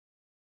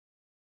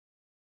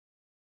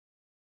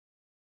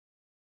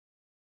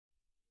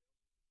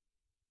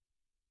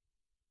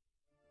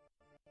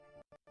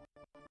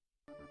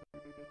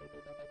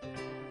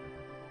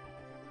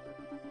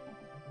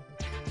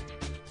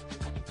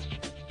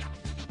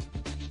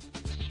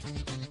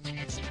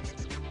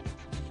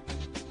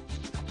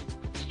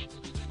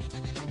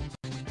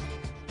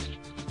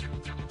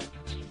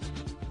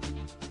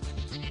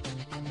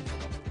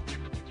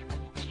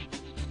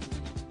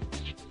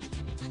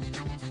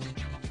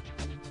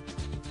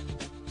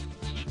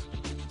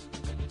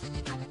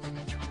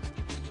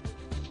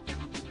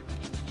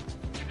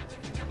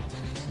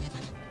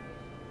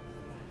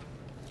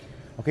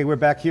Okay, we're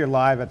back here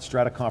live at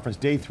Strata Conference,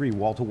 day 3,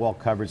 wall-to-wall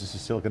coverage. This is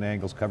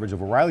SiliconANGLE's coverage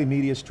of O'Reilly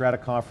Media's Strata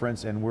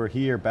Conference, and we're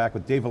here back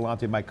with Dave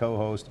Vellante, my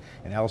co-host,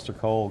 and Alistair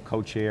Croll,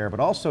 co-chair, but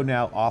also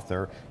now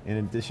author, in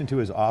addition to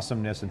his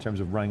awesomeness in terms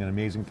of running an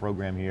amazing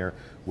program here,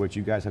 which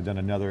you guys have done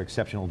another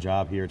exceptional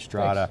job here at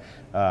Strata.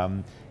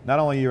 Not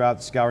only are you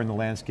out scouring the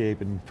landscape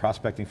and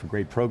prospecting for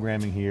great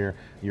programming here,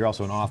 you're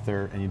also an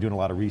author and you're doing a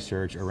lot of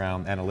research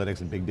around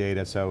analytics and big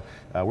data. So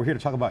we're here to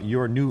talk about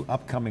your new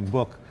upcoming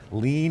book,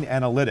 Lean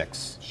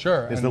Analytics.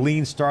 Sure. There's the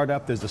Lean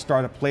Startup, there's the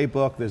Startup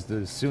Playbook, there's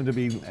the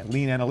soon-to-be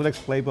Lean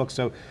Analytics Playbook.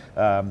 So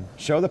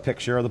show the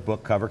picture of the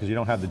book cover, because you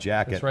don't have the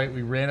jacket. That's right,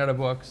 we ran out of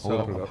books. So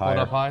hold it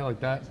up high like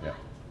that. Yeah.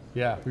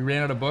 Yeah, we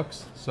ran out of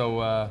books, so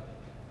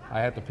I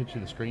had to picture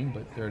the screen,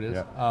 but there it is.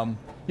 Yeah.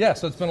 Yeah,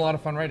 so it's been a lot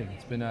of fun writing.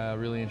 It's been a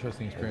really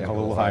interesting experience. A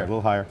little higher, a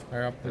little higher.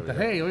 Higher up.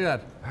 Hey, look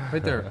at that,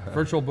 right there,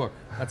 virtual book.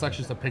 That's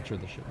actually just a picture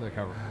of the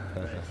cover.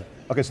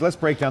 Okay, so let's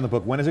break down the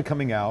book. When is it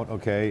coming out?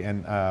 Okay,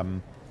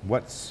 and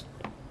what's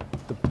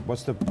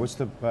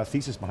the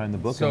thesis behind the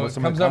book? So and what's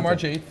it comes out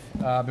March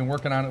 8th. I've been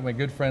working on it with my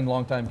good friend,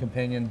 longtime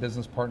companion,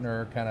 business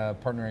partner, kind of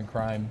partner in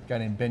crime, a guy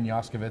named Ben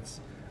Yoskowitz.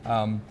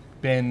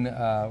 Ben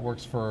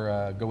works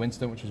for Go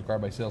Instant, which was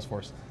acquired by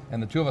Salesforce.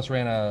 And the two of us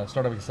ran a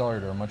startup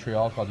accelerator in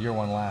Montreal called Year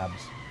One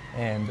Labs.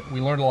 And we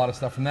learned a lot of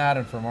stuff from that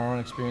and from our own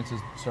experiences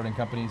starting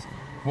companies.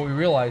 What we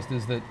realized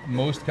is that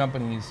most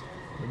companies,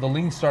 the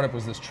lean startup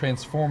was this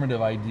transformative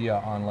idea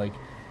on like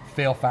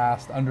fail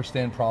fast,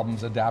 understand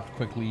problems, adapt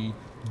quickly,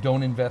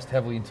 don't invest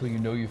heavily until you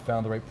know you've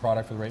found the right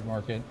product for the right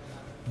market.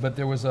 But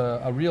there was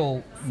a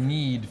real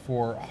need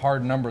for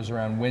hard numbers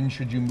around when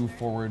should you move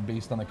forward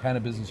based on the kind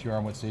of business you are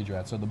and what stage you're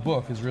at. So the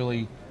book is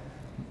really,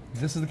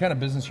 this is the kind of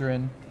business you're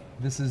in,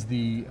 this is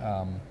the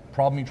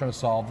problem you're trying to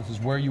solve, this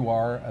is where you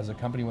are as a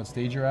company, what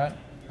stage you're at,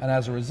 and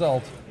as a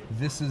result,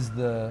 this is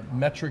the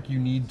metric you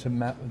need to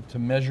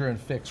measure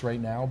and fix right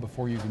now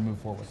before you can move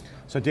forward.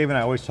 So Dave and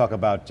I always talk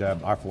about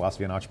our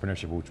philosophy on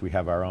entrepreneurship, which we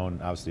have our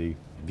own, obviously,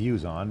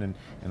 views on,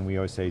 and we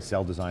always say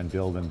sell, design,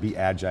 build, and be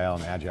agile,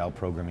 and agile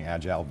programming,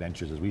 agile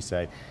ventures, as we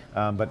say.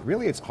 But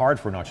really it's hard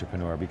for an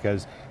entrepreneur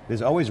because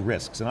there's always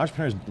risks, and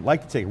entrepreneurs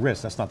like to take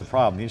risks, that's not the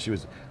problem. The issue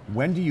is,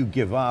 when do you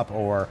give up,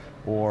 or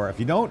if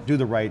you don't do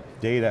the right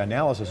data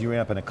analysis, you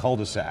end up in a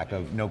cul-de-sac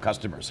of no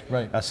customers.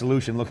 Right. A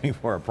solution looking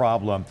for a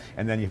problem,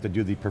 and then you have to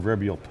do the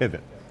proverbial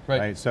pivot.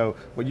 Right. So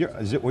what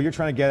you're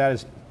trying to get at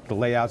is to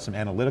lay out some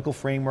analytical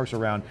frameworks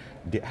around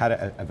how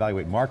to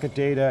evaluate market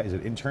data. Is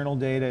it internal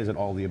data? Is it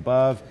all the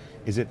above?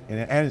 Is it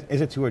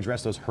to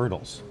address those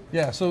hurdles?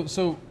 Yeah,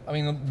 so I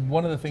mean,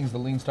 one of the things the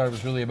Lean Startup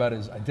is really about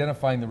is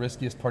identifying the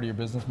riskiest part of your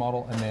business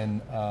model and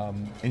then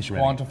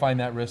quantifying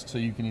that risk so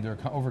you can either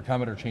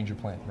overcome it or change your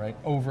plan, right?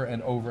 Over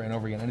and over and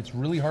over again. And it's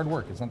really hard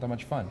work, it's not that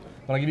much fun.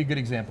 But I'll give you a good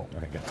example.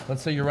 Okay, good.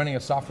 Let's say you're running a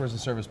software as a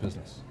service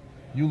business.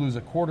 You lose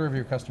a quarter of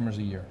your customers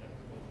a year.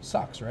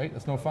 Sucks, right?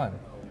 That's no fun.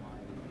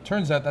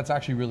 Turns out that's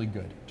actually really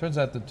good. Turns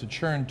out that to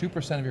churn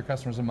 2% of your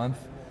customers a month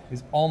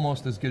is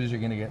almost as good as you're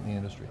going to get in the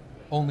industry.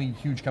 Only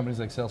huge companies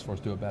like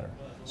Salesforce do it better.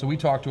 So we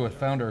talked to a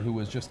founder who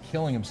was just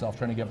killing himself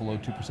trying to get below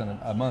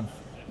 2% a month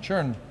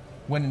churn,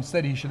 when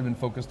instead he should have been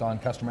focused on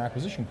customer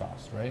acquisition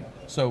costs, right?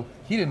 So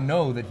he didn't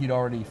know that he'd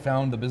already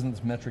found the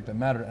business metric that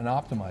mattered and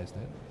optimized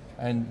it.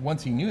 And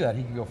once he knew that,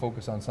 he could go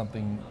focus on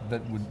something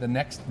that would, the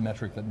next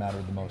metric that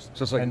mattered the most.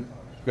 So it's like,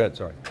 go ahead,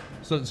 sorry.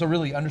 So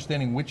really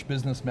understanding which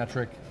business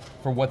metric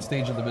for what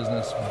stage of the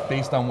business,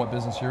 based on what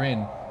business you're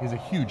in, is a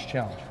huge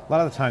challenge. A lot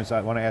of the times I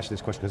want to ask you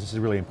this question because this is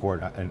really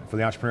important, and for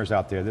the entrepreneurs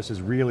out there, this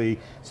is really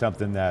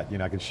something that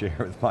I can share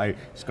with my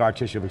scar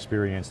tissue of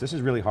experience. This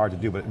is really hard to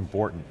do, but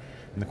important.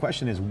 And the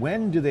question is,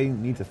 when do they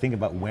need to think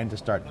about when to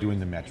start doing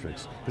the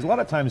metrics? Because a lot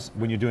of times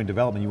when you're doing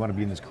development, you want to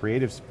be in this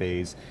creative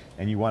phase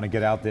and you want to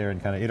get out there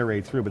and kind of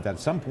iterate through, but at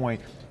some point,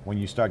 when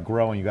you start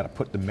growing, you got to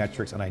put the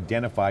metrics and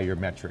identify your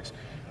metrics.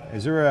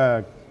 Is there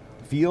a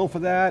feel for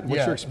that?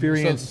 What's your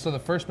experience? So the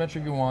first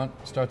metric you want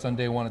starts on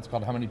day one. It's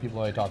called how many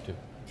people I talk to,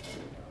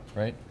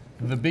 right?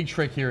 The big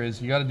trick here is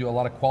you got to do a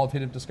lot of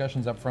qualitative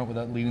discussions up front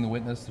without leading the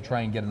witness to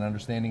try and get an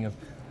understanding of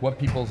what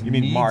people's needs are.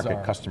 You mean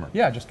market, customer?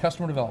 Yeah, just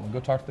customer development. Go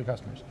talk to the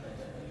customers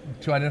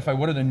to identify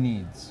what are the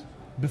needs.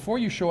 Before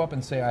you show up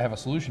and say, I have a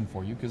solution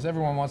for you, because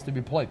everyone wants to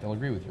be polite, they'll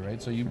agree with you,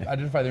 right? So you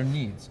identify their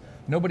needs.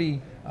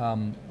 Nobody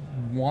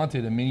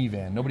wanted a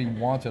minivan, nobody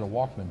wanted a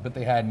Walkman, but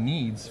they had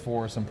needs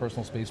for some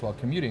personal space while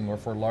commuting or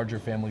for larger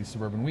family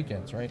suburban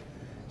weekends, right?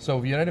 So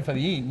if you identify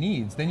the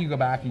needs, then you go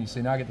back and you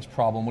say, now I get this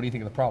problem, what do you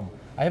think of the problem?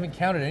 I haven't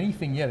counted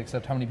anything yet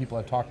except how many people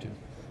I've talked to.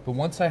 But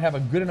once I have a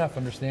good enough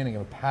understanding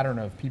of a pattern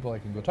of people I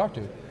can go talk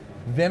to,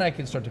 then I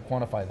can start to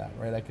quantify that,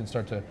 right? I can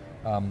start to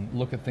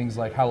look at things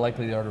like how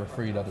likely they are to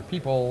refer you to other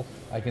people.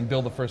 I can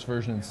build the first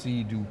version and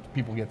see, do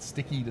people get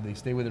sticky? Do they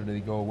stay with it or do they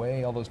go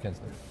away? All those kinds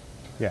of things.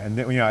 Yeah, and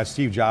then, as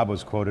Steve Jobs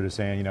was quoted as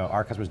saying,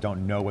 our customers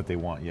don't know what they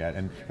want yet.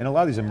 And a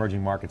lot of these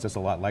emerging markets, that's a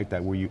lot like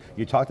that, where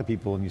you talk to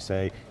people and you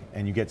say,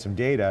 and you get some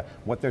data,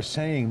 what they're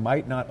saying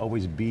might not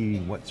always be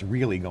what's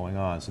really going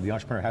on. So the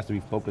entrepreneur has to be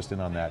focused in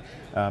on that.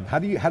 How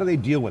do they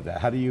deal with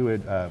that? How do you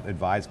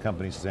advise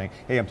companies saying,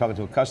 hey, I'm talking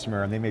to a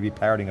customer and they may be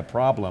parroting a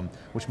problem,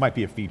 which might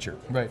be a feature.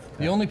 Right,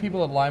 the only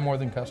people that lie more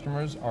than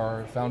customers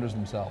are founders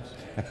themselves.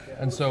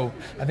 And so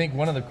I think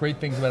one of the great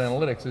things about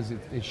analytics is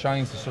it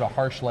shines the sort of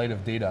harsh light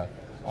of data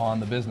on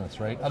the business,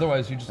 right?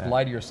 Otherwise you just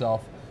lie to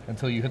yourself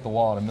until you hit the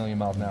wall at 1,000,000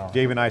 miles an hour.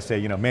 Dave and I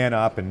say, man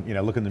up and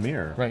look in the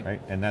mirror,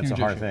 right? And that's Huge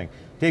a hard issue. thing.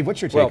 Dave,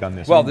 what's your take on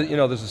this? Well,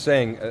 there's a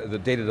saying, the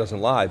data doesn't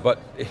lie, but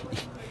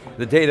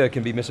the data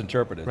can be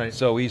misinterpreted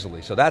so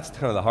easily. So that's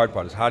kind of the hard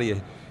part, is how do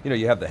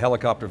you have the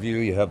helicopter view,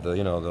 you have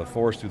the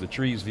forest through the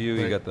trees view,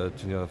 you got the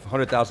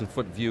 100,000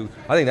 foot view.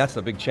 I think that's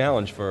the big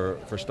challenge for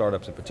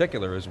startups in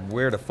particular, is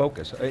where to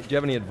focus. Do you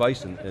have any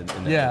advice in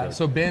that? Yeah,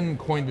 so Ben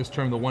coined this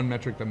term, the one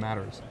metric that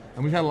matters.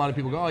 And we've had a lot of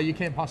people go, oh, you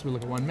can't possibly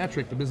look at one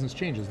metric, the business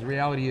changes. The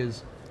reality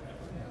is,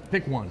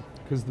 pick one,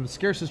 because the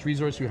scarcest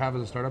resource you have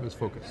as a startup is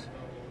focus.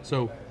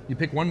 So you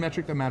pick one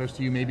metric that matters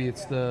to you, maybe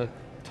it's the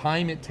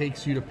time it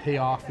takes you to pay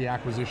off the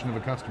acquisition of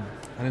a customer.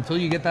 And until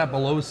you get that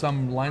below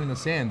some line in the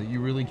sand that you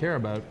really care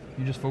about,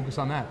 you just focus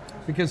on that.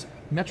 Because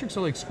metrics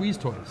are like squeeze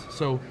toys.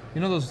 So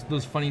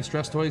those funny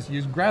stress toys, you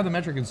just grab the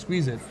metric and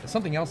squeeze it,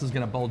 something else is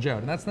going to bulge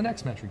out, and that's the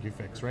next metric you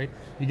fix, right?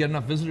 You get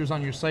enough visitors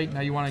on your site, now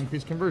you want to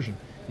increase conversion.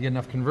 You get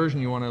enough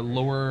conversion, you want to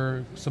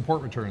lower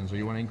support returns, or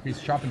you want to increase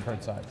shopping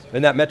cart size.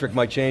 And that metric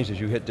might change as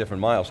you hit different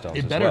milestones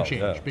as well. It better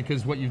change,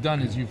 because what you've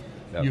done is you've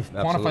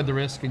quantified the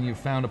risk and you've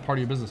found a part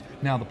of your business.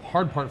 Now the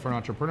hard part for an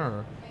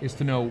entrepreneur is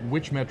to know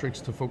which metrics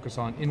to focus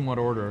on, in what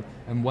order,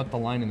 and what the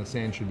line in the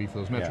sand should be for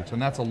those metrics.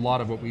 And that's a lot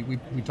of what we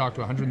talked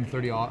to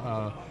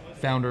 130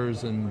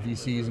 founders and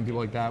VCs and people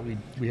like that.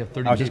 We have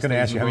 30. I was just going to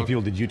ask you, how many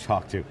people did you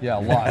talk to? Yeah,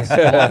 lots. Lots.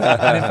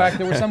 And in fact,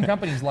 there were some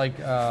companies like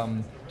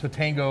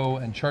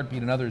Tatango and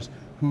Chartbeat and others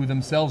who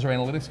themselves are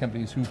analytics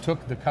companies who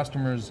took the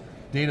customer's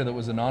data that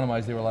was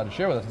anonymized they were allowed to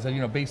share with us and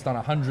said, based on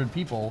 100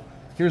 people,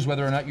 here's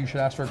whether or not you should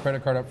ask for a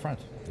credit card up front.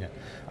 Yeah,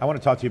 I want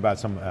to talk to you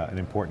about an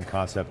important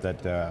concept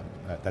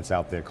that's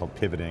out there called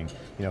pivoting.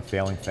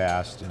 Failing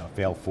fast,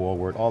 fail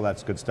forward, all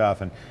that's good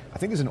stuff. And I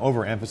think there's an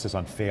overemphasis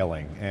on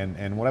failing.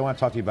 And what I want to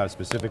talk to you about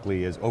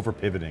specifically is over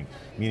pivoting,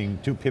 meaning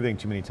pivoting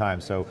too many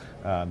times. So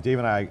Dave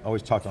and I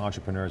always talk to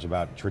entrepreneurs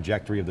about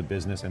trajectory of the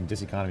business and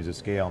diseconomies of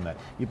scale. And that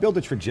you build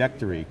a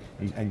trajectory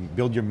and you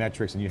build your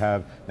metrics, and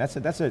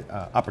that's an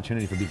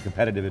opportunity for the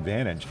competitive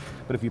advantage.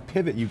 But if you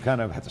pivot, you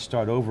kind of have to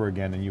start over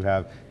again, and you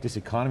have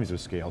diseconomies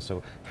of scale.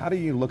 So how do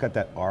you look at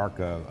that arc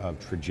of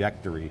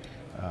trajectory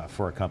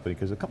for a company?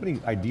 Because a company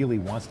ideally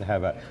wants to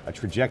have a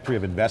trajectory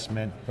of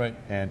investment,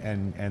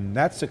 and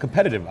that's a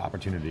competitive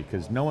opportunity,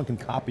 because no one can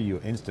copy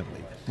you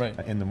instantly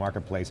in the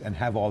marketplace and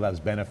have all those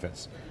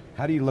benefits.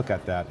 How do you look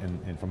at that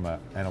from an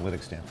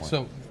analytics standpoint?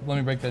 So let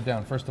me break that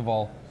down. First of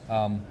all,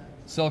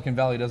 Silicon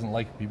Valley doesn't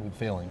like people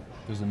failing.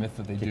 There's a myth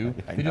that they do.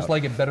 They just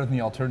like it better than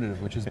the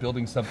alternative, which is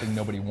building something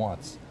nobody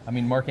wants. I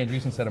mean, Mark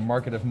Andreessen said a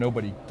market of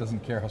nobody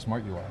doesn't care how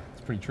smart you are.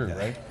 It's pretty true,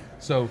 right?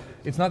 So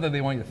it's not that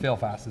they want you to fail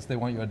fast, it's they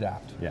want you to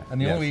adapt. And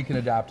the only way you can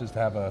adapt is to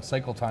have a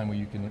cycle time where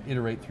you can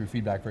iterate through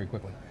feedback very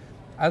quickly.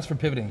 As for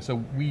pivoting,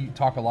 so we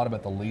talk a lot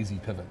about the lazy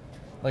pivot.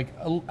 Like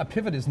a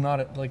pivot is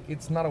not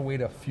it's not a way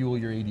to fuel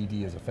your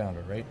ADD as a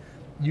founder, right?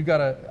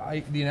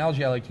 The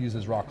analogy I like to use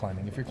is rock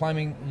climbing. If you're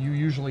climbing, you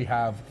usually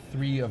have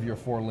 3 of your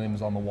 4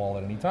 limbs on the wall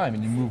at any time,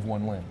 and you move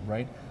 1 limb,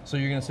 right? So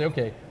you're going to say,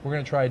 okay, we're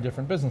going to try a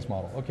different business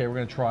model. Okay, we're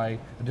going to try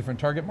a different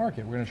target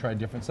market. We're going to try a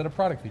different set of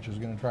product features.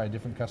 We're going to try a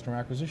different customer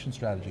acquisition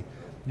strategy.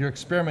 You're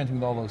experimenting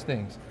with all those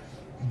things.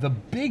 The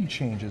big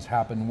changes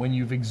happen when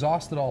you've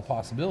exhausted all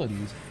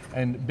possibilities,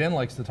 and Ben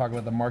likes to talk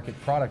about the market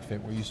product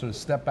fit, where you sort of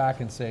step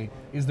back and say,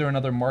 is there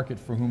another market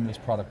for whom this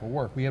product will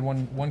work? We had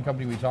one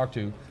company we talked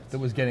to that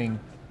was getting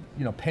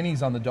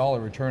pennies on the dollar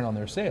return on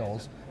their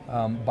sales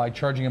by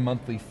charging a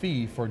monthly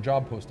fee for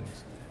job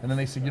postings. And then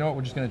they said,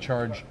 we're just going to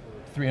charge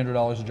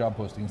 $300 a job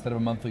posting instead of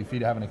a monthly fee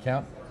to have an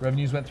account.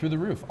 Revenues went through the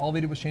roof. All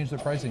they did was change their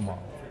pricing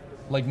model.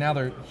 Like now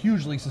they're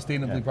hugely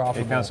sustainably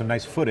profitable. They found some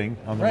nice footing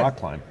on the rock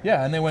climb.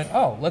 Yeah, and they went,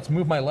 oh, let's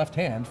move my left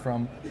hand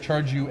from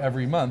charge you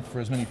every month for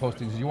as many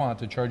postings as you want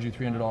to charge you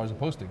 $300 a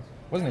posting.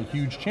 It wasn't a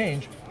huge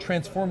change,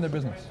 transformed their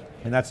business.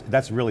 And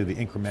that's really the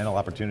incremental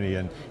opportunity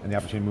and the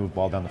opportunity to move the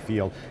ball down the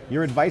field.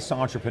 Your advice to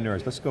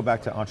entrepreneurs, let's go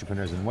back to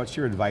entrepreneurs, and what's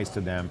your advice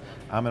to them?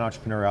 I'm an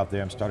entrepreneur out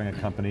there, I'm starting a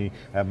company,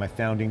 I have my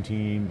founding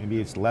team, maybe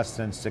it's less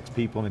than 6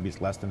 people, maybe it's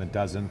less than a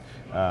dozen.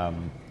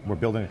 We're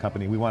building a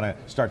company, we want to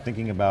start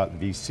thinking about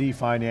VC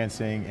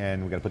financing,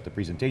 and we've got to put the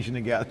presentation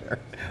together,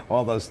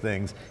 all those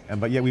things,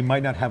 but yet we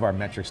might not have our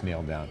metrics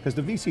nailed down. Because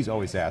the VCs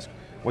always ask,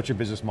 what's your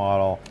business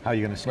model, how are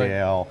you going to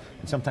scale,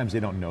 and sometimes they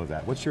don't know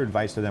that. What's your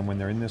advice to them when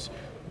they're in this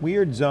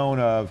weird zone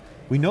of,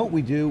 we know what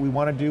we do, we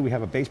want to do, we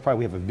have a base product,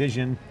 we have a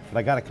vision, but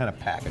I got to kind of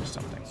package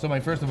something. So my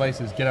first advice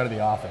is get out of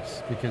the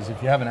office, because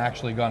if you haven't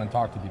actually gone and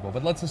talked to people,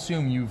 but let's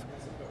assume you've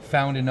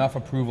found enough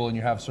approval and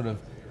you have sort of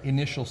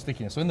initial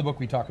stickiness. So in the book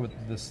we talk about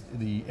this,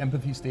 the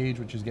empathy stage,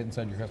 which is get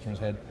inside your customer's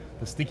head,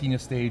 the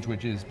stickiness stage,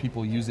 which is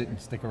people use it and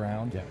stick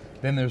around. Yeah.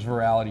 Then there's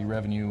virality,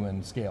 revenue,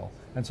 and scale.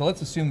 And so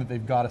let's assume that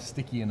they've got a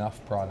sticky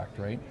enough product,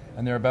 right?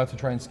 And they're about to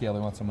try and scale, they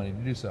want somebody to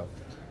do so.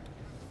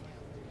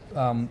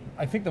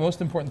 I think the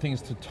most important thing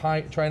is to try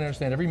and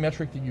understand every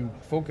metric that you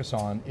focus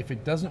on, if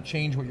it doesn't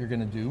change what you're going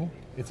to do,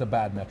 it's a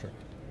bad metric.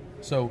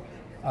 So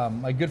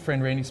my good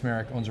friend Randy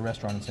Smerrick owns a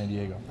restaurant in San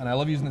Diego, and I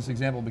love using this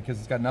example because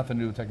it's got nothing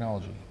to do with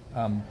technology.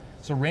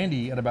 So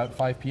Randy, at about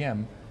 5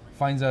 p.m.,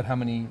 finds out how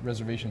many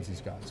reservations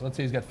he's got. So let's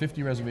say he's got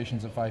 50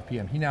 reservations at 5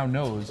 p.m. He now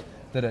knows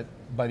that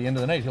by the end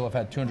of the night, he'll have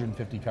had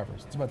 250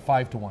 covers. It's about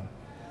 5 to 1.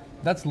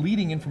 That's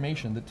leading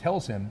information that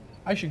tells him,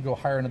 I should go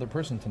hire another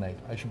person tonight,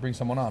 I should bring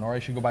someone on, or I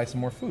should go buy some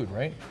more food,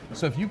 right?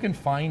 So if you can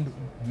find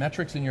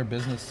metrics in your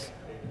business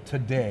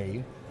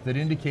today that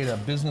indicate a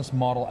business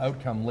model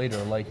outcome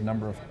later, like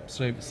number of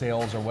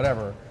sales or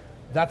whatever,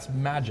 that's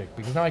magic,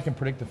 because now I can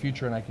predict the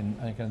future and I can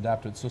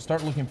adapt to it. So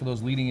start looking for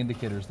those leading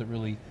indicators that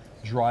really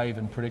drive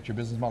and predict your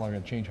business model are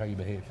going to change how you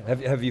behave.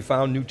 Have you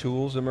found new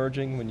tools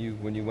emerging when you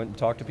went and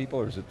talked to people,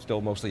 or is it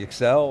still mostly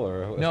Excel?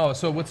 Or no,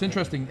 so what's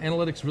interesting,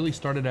 analytics really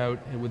started out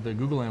with the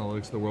Google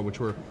Analytics of the world, which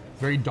were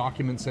very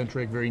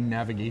document-centric, very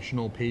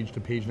navigational,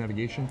 page-to-page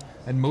navigation,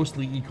 and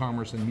mostly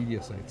e-commerce and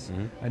media sites.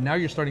 Mm-hmm. And now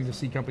you're starting to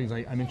see companies,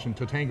 I mentioned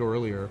Totango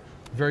earlier,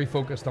 very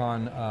focused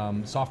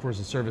on software as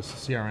a service,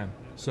 CRM.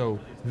 So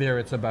there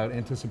it's about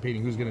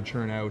anticipating who's going to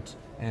churn out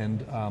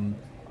and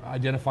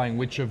identifying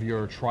which of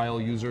your trial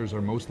users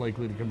are most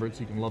likely to convert so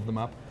you can love them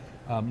up.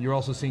 You're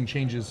also seeing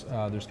changes,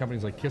 there's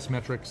companies like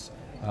KissMetrics,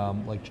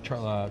 like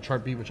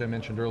Chartbeat, which I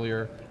mentioned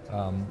earlier,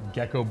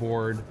 Gecko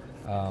Board.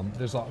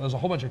 There's a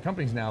whole bunch of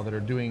companies now that are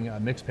doing,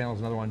 Mixpanel is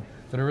another one,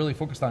 that are really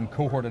focused on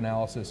cohort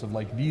analysis of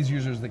like these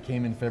users that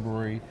came in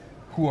February,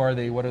 who are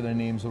they, what are their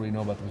names, what do we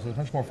know about them? So it's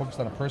much more focused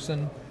on a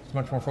person, it's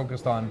much more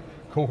focused on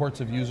cohorts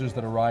of users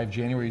that arrive,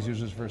 January's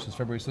users versus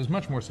February, so there's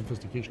much more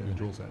sophistication in the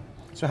tool set.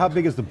 So how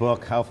big is the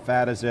book? How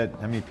fat is it?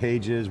 How many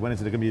pages? When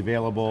is it going to be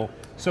available?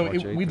 So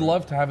we'd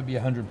love to have it be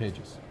 100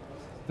 pages.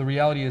 The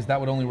reality is that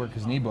would only work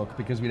as an ebook,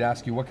 because we'd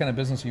ask you what kind of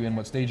business are you in,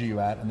 what stage are you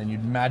at, and then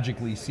you'd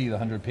magically see the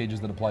 100 pages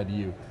that apply to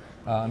you.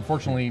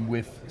 Unfortunately,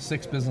 with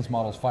 6 business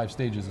models, 5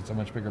 stages, it's a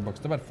much bigger book.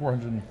 It's about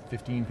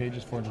 415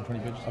 pages,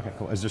 420 pages. Okay,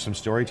 cool. Is there some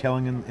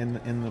storytelling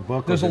in the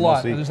book? There's a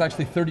lot. There's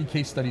actually 30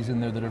 case studies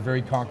in there that are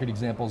very concrete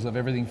examples of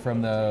everything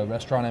from the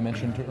restaurant I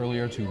mentioned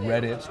earlier to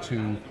Reddit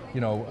to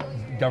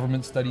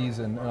government studies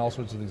and all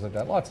sorts of things like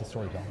that. Lots of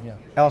storytelling, yeah.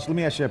 Alice, let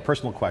me ask you a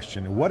personal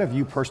question. What have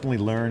you personally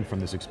learned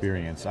from this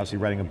experience? Obviously,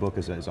 writing a book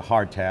is a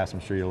hard task. I'm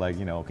sure you're like,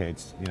 okay,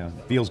 it's it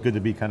feels good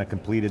to be kind of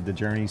completed the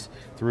journeys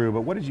through.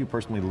 But what did you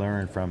personally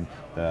learn from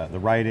the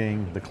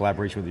writing, the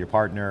collaboration with your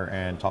partner,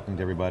 and talking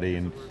to everybody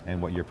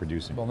and what you're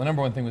producing? Well, the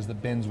number one thing was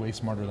that Ben's way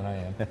smarter than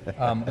I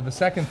am. And the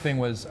second thing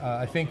was,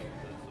 I think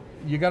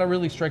you got to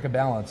really strike a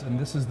balance, and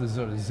this is the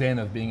sort of zen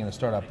of being in a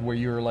startup, where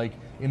you're like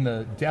in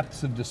the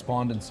depths of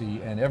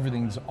despondency and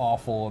everything's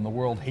awful and the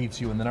world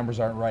hates you and the numbers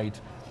aren't right.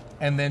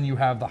 And then you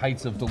have the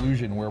heights of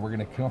delusion where we're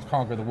going to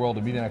conquer the world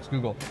and be the next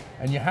Google.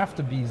 And you have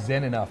to be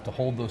zen enough to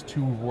hold those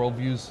two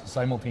worldviews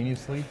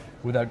simultaneously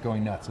without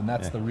going nuts, and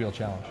that's the real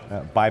challenge.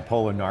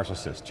 Bipolar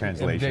narcissist,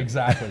 translation.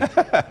 Exactly.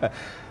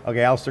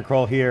 Okay, Alistair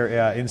Croll here,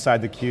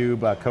 inside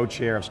theCUBE,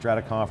 co-chair of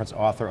Strata Conference,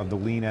 author of the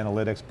Lean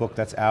Analytics book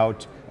that's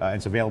out.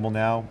 It's available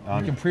now.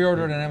 You can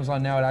pre-order it on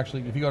Amazon now. If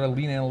you go to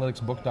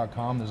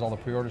leananalyticsbook.com, there's all the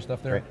pre-order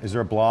stuff there. Right. Is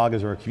there a blog?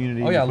 Is there a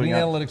community? Oh yeah, Lean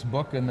Analytics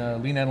book, and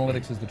Lean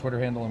Analytics is the Twitter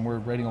handle, and we're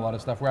writing a lot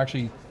of stuff. We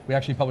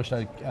actually published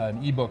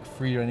an ebook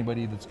free to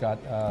anybody that's got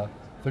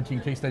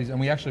 13 case studies, and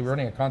we're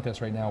running a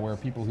contest right now where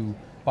people who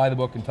buy the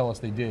book and tell us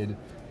they did,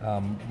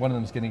 one of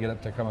them is going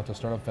to come out to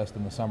Startup Fest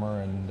in the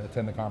summer and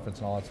attend the conference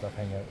and all that stuff,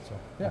 hang out. So,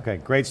 yeah. Okay,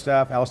 great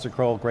stuff. Alistair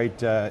Croll,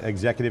 great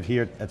executive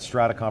here at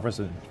Strata Conference,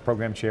 and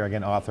program chair,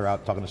 again, author,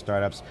 out talking to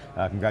startups.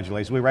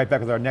 Congratulations. We'll be right back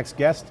with our next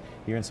guest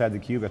here inside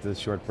theCUBE after this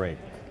short break.